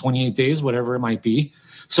month, 28 days, whatever it might be.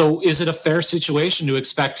 So is it a fair situation to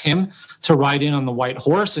expect him to ride in on the white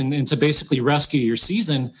horse and to basically rescue your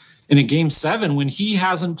season in a Game 7 when he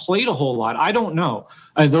hasn't played a whole lot? I don't know.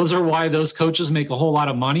 Those are why those coaches make a whole lot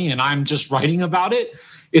of money, and I'm just writing about it.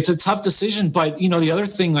 It's a tough decision. But, the other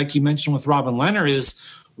thing, like you mentioned with Robin Lehner,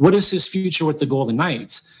 is what is his future with the Golden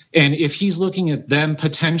Knights? And if he's looking at them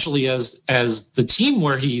potentially as the team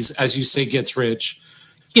where he's, as you say, gets rich,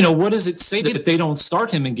 what does it say that they don't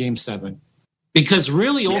start him in Game 7? Because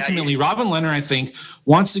really, ultimately, Robin Lehner, I think,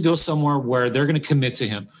 wants to go somewhere where they're going to commit to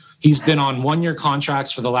him. He's been on 1-year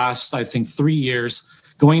contracts for the last, I think, 3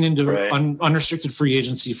 years, going into unrestricted free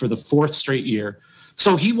agency for the 4th straight year.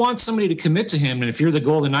 So he wants somebody to commit to him. And if you're the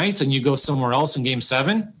Golden Knights and you go somewhere else in Game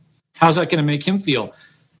 7, how's that going to make him feel?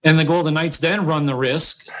 And the Golden Knights then run the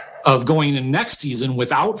risk of going in next season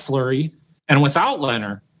without Fleury and without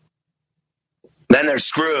Lehner. then they're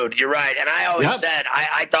screwed. You're right. And I always said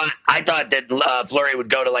I thought that Fleury would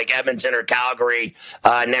go to like Edmonton or Calgary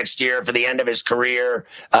next year for the end of his career.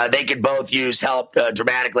 They could both use help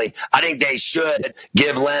dramatically. I think they should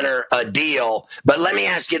give Leonard a deal. But let me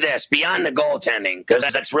ask you this, beyond the goaltending, because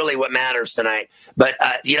that's really what matters tonight. But,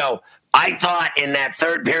 I thought in that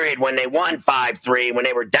third period when they won 5-3, when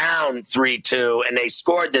they were down 3-2, and they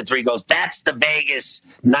scored the 3 goals, that's the Vegas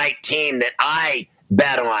night team that I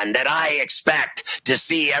bet on, that I expect to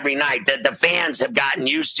see every night, that the fans have gotten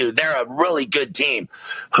used to. They're a really good team.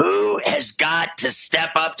 Who has got to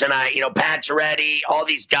step up tonight? Pacioretty, all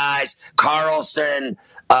these guys, Carlson,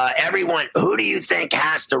 everyone. Who do you think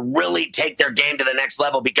has to really take their game to the next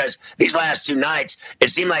level? Because these last 2 nights, it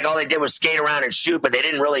seemed like all they did was skate around and shoot, but they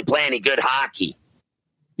didn't really play any good hockey.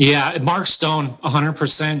 Yeah, Mark Stone,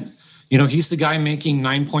 100%. He's the guy making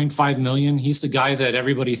 $9.5 million. He's the guy that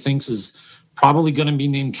everybody thinks is probably going to be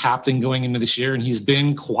named captain going into this year, and he's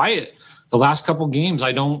been quiet the last couple games.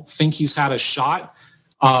 I don't think he's had a shot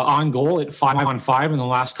on goal at 5-on-5 in the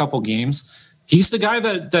last couple games. He's the guy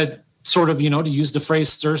that sort of, to use the phrase,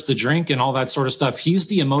 stirs the drink and all that sort of stuff. He's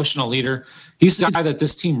the emotional leader. He's the guy that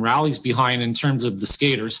this team rallies behind in terms of the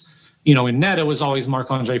skaters. In net, it was always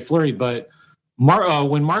Marc-Andre Fleury, but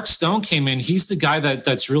when Mark Stone came in, he's the guy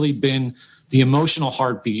that's really been the emotional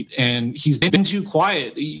heartbeat, and he's been too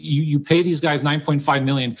quiet. You pay these guys $9.5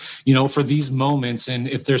 million, for these moments. And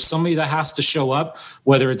if there's somebody that has to show up,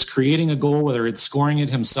 whether it's creating a goal, whether it's scoring it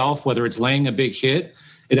himself, whether it's laying a big hit,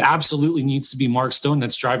 it absolutely needs to be Mark Stone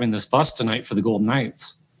that's driving this bus tonight for the Golden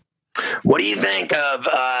Knights. What do you think of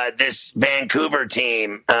this Vancouver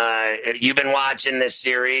team? You've been watching this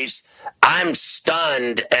series. I'm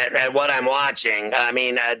stunned at what I'm watching. I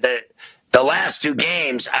mean, the last 2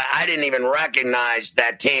 games, I didn't even recognize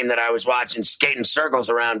that team that I was watching skating circles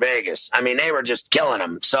around Vegas. I mean, they were just killing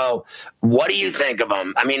them. So what do you think of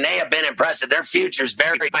them? I mean, they have been impressive. Their future's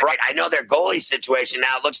very bright. I know their goalie situation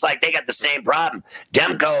now, it looks like they got the same problem.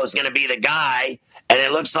 Demko is going to be the guy, and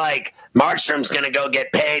it looks like Markstrom's going to go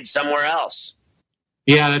get paid somewhere else.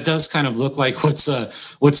 Yeah, that does kind of look like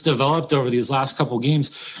what's developed over these last couple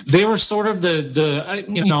games. They were sort of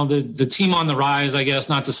the team on the rise, I guess,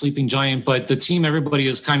 not the sleeping giant, but the team everybody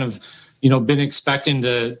has kind of, been expecting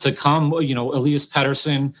to come. Elias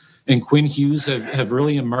Pettersson and Quinn Hughes have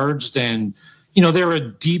really emerged, and, they're a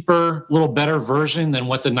deeper, little better version than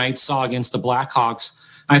what the Knights saw against the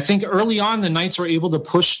Blackhawks. I think early on, the Knights were able to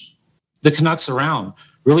push the Canucks around,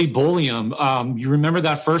 really bully them. You remember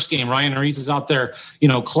that first game, Ryan Reese is out there,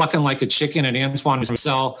 clucking like a chicken at Antoine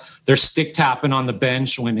Roussel. They're stick tapping on the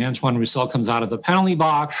bench when Antoine Roussel comes out of the penalty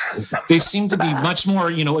box. They seem to be much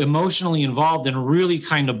more, emotionally involved and really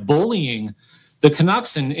kind of bullying the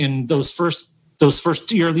Canucks in those first 2,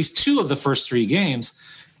 or at least 2 of the first 3 games.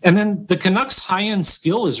 And then the Canucks' high-end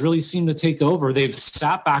skill has really seemed to take over. They've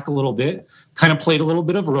sat back a little bit, kind of played a little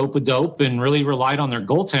bit of rope-a-dope, and really relied on their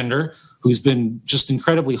goaltender, who's been just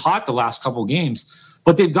incredibly hot the last couple games.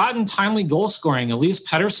 But they've gotten timely goal scoring. Elias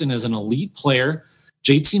Pettersson is an elite player.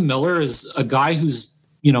 JT Miller is a guy who's,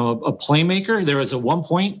 a playmaker. There was at one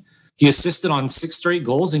point, he assisted on 6 straight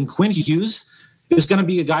goals. And Quinn Hughes is going to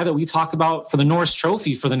be a guy that we talk about for the Norris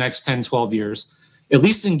Trophy for the next 10, 12 years. At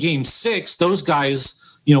least in Game 6, those guys,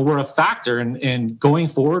 were a factor. And going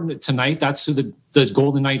forward tonight, that's who the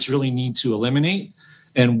Golden Knights really need to eliminate.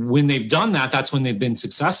 And when they've done that, that's when they've been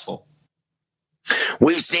successful.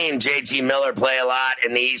 We've seen JT Miller play a lot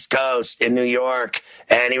in the East Coast, in New York,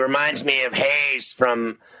 and he reminds me of Hayes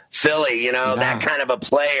from Philly, that kind of a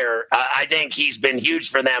player. I think he's been huge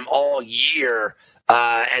for them all year,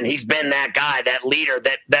 and he's been that guy, that leader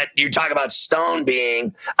that you talk about Stone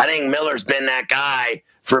being. I think Miller's been that guy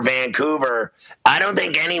for Vancouver. I don't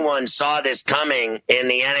think anyone saw this coming in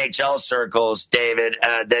the NHL circles, David,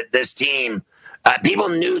 that this team people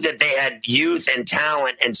knew that they had youth and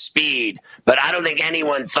talent and speed, but I don't think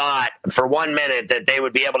anyone thought for 1 minute that they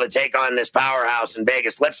would be able to take on this powerhouse in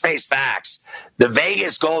Vegas. Let's face facts. The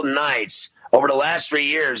Vegas Golden Knights over the last 3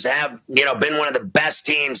 years have, been one of the best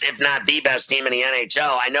teams, if not the best team in the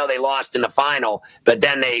NHL. I know they lost in the final, but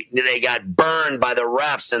then they got burned by the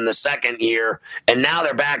refs in the second year, and now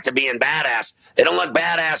they're back to being badass. They don't look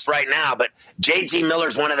badass right now, but JT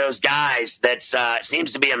Miller's one of those guys that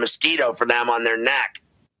seems to be a mosquito for them on their neck.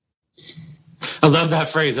 I love that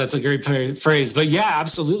phrase. That's a great phrase. But yeah,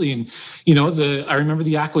 absolutely. And, I remember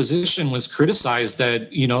the acquisition was criticized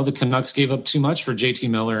that, the Canucks gave up too much for JT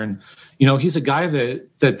Miller. And, he's a guy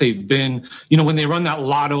that they've been, when they run that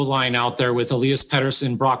lotto line out there with Elias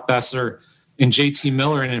Pettersson, Brock Besser, and JT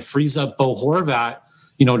Miller, and it frees up Bo Horvat,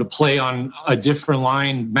 to play on a different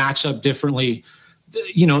line, match up differently.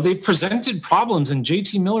 they've presented problems, and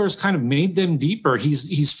JT Miller has kind of made them deeper.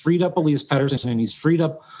 He's freed up Elias Pettersson, and he's freed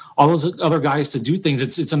up all those other guys to do things.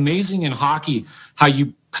 It's amazing in hockey how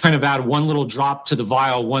you kind of add one little drop to the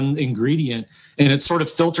vial, one ingredient, and it sort of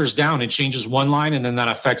filters down. It changes one line, and then that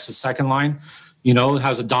affects the second line. It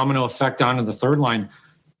has a domino effect down to the third line.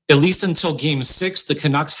 At least until Game 6, the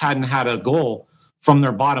Canucks hadn't had a goal from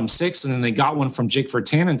their bottom six, and then they got one from Jake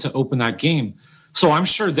Virtanen to open that game. So I'm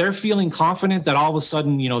sure they're feeling confident that all of a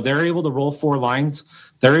sudden, they're able to roll four lines.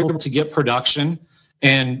 They're able to get production.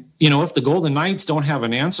 And, if the Golden Knights don't have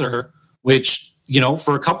an answer, which,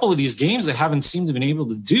 for a couple of these games, they haven't seemed to have been able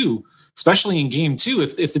to do, especially in Game 2.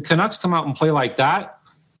 If the Canucks come out and play like that,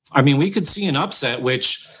 we could see an upset,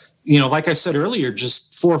 which, like I said earlier,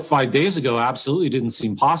 just 4 or 5 days ago, absolutely didn't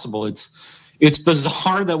seem possible. It's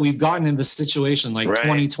bizarre that we've gotten in this situation like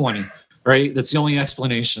 2020, right? That's the only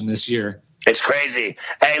explanation this year. It's crazy.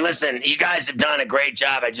 Hey, listen, you guys have done a great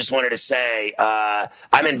job. I just wanted to say,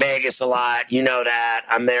 I'm in Vegas a lot. You know that.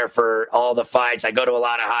 I'm there for all the fights. I go to a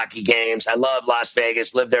lot of hockey games. I love Las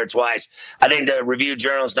Vegas, lived there twice. I think the Review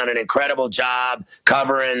Journal's done an incredible job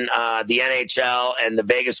covering the NHL and the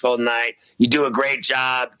Vegas Golden Knight. You do a great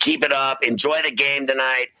job. Keep it up. Enjoy the game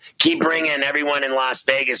tonight. Keep bringing everyone in Las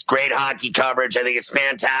Vegas great hockey coverage. I think it's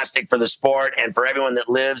fantastic for the sport and for everyone that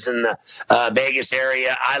lives in the Vegas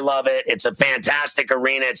area. I love it. It's a fantastic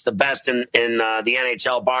arena. It's the best in the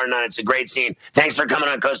NHL, bar none. It's a great scene. Thanks for coming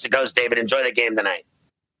on Coast to Coast, David. Enjoy the game tonight.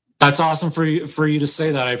 That's awesome for you to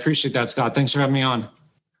say that. I appreciate that, Scott. Thanks for having me on.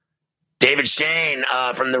 David Shane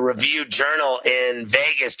from the Review Journal in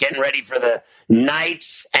Vegas, getting ready for the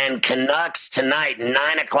Knights and Canucks tonight,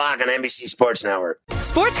 9 o'clock on NBC Sports Network.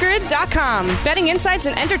 SportsGrid.com. Betting insights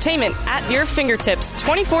and entertainment at your fingertips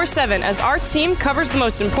 24/7 as our team covers the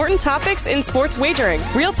most important topics in sports wagering.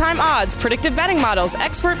 Real-time odds, predictive betting models,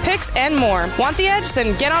 expert picks, and more. Want the edge?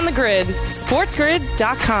 Then get on the grid.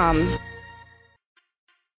 SportsGrid.com.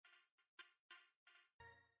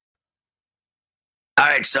 All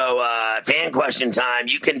right, so fan question time.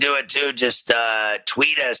 You can do it too. Just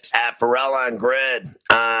tweet us at Pharrell on Grid.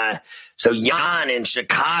 So Jan in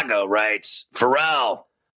Chicago writes, Pharrell,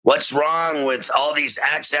 what's wrong with all these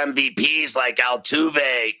ex-MVPs like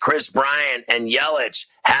Altuve, Chris Bryant, and Yelich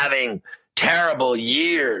having terrible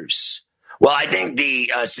years? Well, I think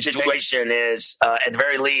the situation is, at the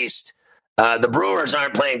very least, the Brewers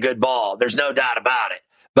aren't playing good ball. There's no doubt about it.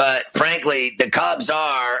 But frankly, the Cubs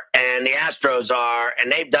are and the Astros are, and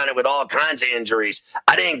they've done it with all kinds of injuries.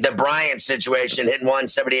 I think the Bryant situation, hitting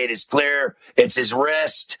 178 is clear. It's his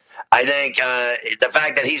wrist. I think the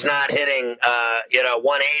fact that he's not hitting,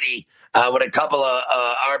 180 with a couple of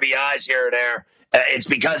RBIs here or there, it's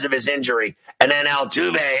because of his injury. And then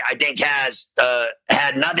Altuve, I think, has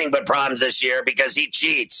had nothing but problems this year because he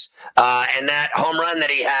cheats. And that home run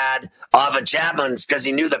that he had off of Chapman's because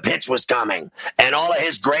he knew the pitch was coming. And all of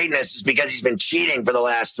his greatness is because he's been cheating for the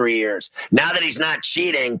last 3 years. Now that he's not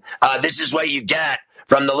cheating, this is what you get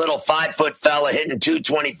from the little 5-foot fella hitting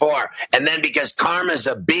 224. And then because karma's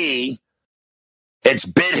a bee, it's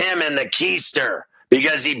bit him in the keister,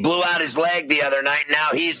 because he blew out his leg the other night.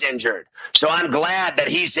 Now he's injured. So I'm glad that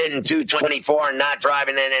he's hitting 224 and not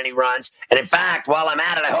driving in any runs. And in fact, while I'm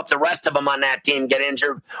at it, I hope the rest of them on that team get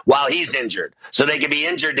injured while he's injured so they can be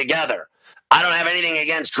injured together. I don't have anything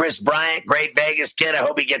against Chris Bryant. Great Vegas kid. I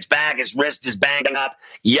hope he gets back. His wrist is banging up.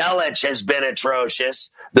 Yelich has been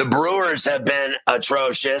atrocious. The Brewers have been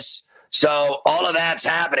atrocious. So all of that's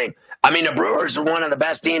happening. I mean, the Brewers were one of the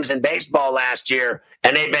best teams in baseball last year,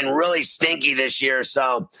 and they've been really stinky this year.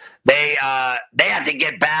 So they have to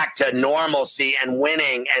get back to normalcy and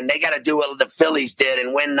winning, and they got to do what the Phillies did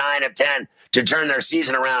and win 9 of 10 to turn their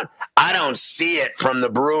season around. I don't see it from the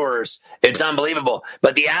Brewers. It's unbelievable.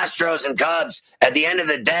 But the Astros and Cubs, at the end of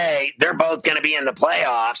the day, they're both going to be in the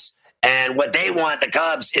playoffs. And what they want, the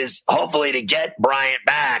Cubs, is hopefully to get Bryant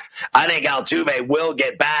back. I think Altuve will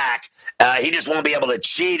get back. He just won't be able to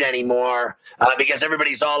cheat anymore because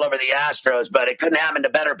everybody's all over the Astros. But it couldn't happen to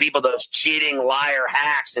better people, those cheating liar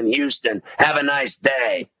hacks in Houston. Have a nice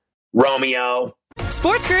day, Romeo.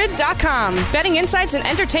 SportsGrid.com. Betting insights and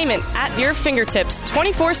entertainment at your fingertips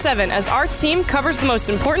 24/7 as our team covers the most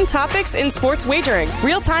important topics in sports wagering.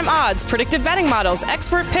 Real-time odds, predictive betting models,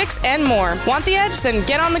 expert picks, and more. Want the edge? Then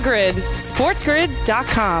get on the grid.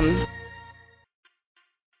 SportsGrid.com.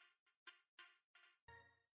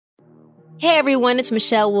 Hey everyone, it's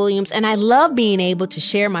Michelle Williams, and I love being able to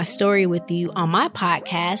share my story with you on my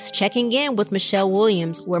podcast, Checking In with Michelle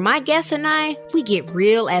Williams, where my guests and I, we get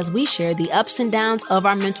real as we share the ups and downs of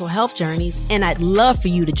our mental health journeys, and I'd love for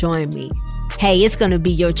you to join me. Hey, it's going to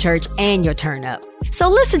be your church and your turn up. So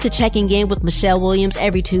listen to Checking In with Michelle Williams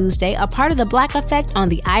every Tuesday, a part of the Black Effect on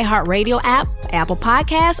the iHeartRadio app, Apple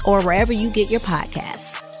Podcasts, or wherever you get your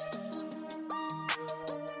podcasts.